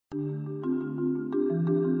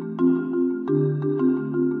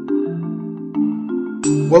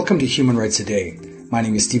Welcome to Human Rights A Day. My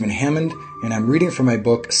name is Stephen Hammond, and I'm reading from my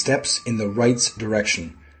book, Steps in the Rights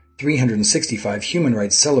Direction, 365 Human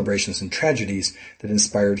Rights Celebrations and Tragedies that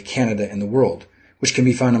Inspired Canada and the World, which can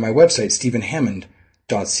be found on my website,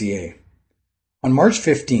 stephenhammond.ca. On March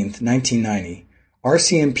 15, 1990,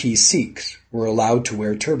 RCMP Sikhs were allowed to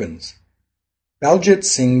wear turbans. Baljit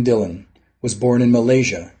Singh Dhillon was born in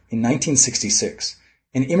Malaysia in 1966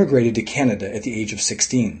 and immigrated to Canada at the age of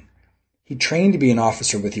 16. He trained to be an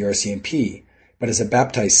officer with the RCMP, but as a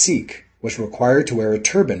baptized Sikh, was required to wear a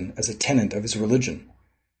turban as a tenet of his religion.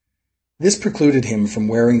 This precluded him from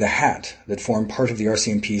wearing the hat that formed part of the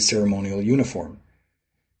RCMP's ceremonial uniform.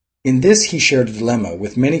 In this he shared a dilemma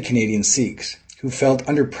with many Canadian Sikhs who felt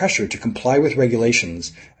under pressure to comply with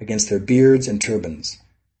regulations against their beards and turbans.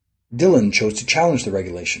 Dhillon chose to challenge the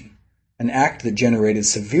regulation, an act that generated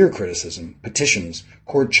severe criticism, petitions,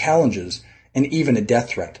 court challenges, and even a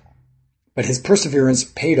death threat. But his perseverance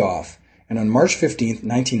paid off, and on March 15,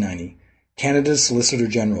 1990, Canada's Solicitor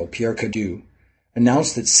General, Pierre Cadieux,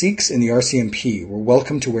 announced that Sikhs in the RCMP were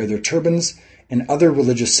welcome to wear their turbans and other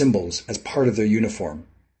religious symbols as part of their uniform.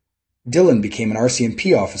 Dhillon became an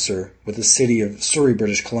RCMP officer with the city of Surrey,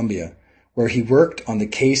 British Columbia, where he worked on the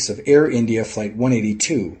case of Air India Flight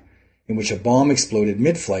 182, in which a bomb exploded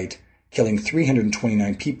mid-flight, killing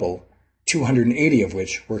 329 people, 280 of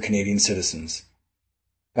which were Canadian citizens.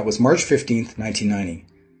 That was March 15, 1990.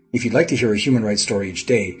 If you'd like to hear a human rights story each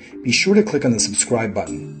day, be sure to click on the subscribe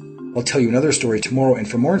button. I'll tell you another story tomorrow, and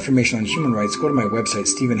for more information on human rights, go to my website,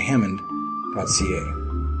 stephenhammond.ca.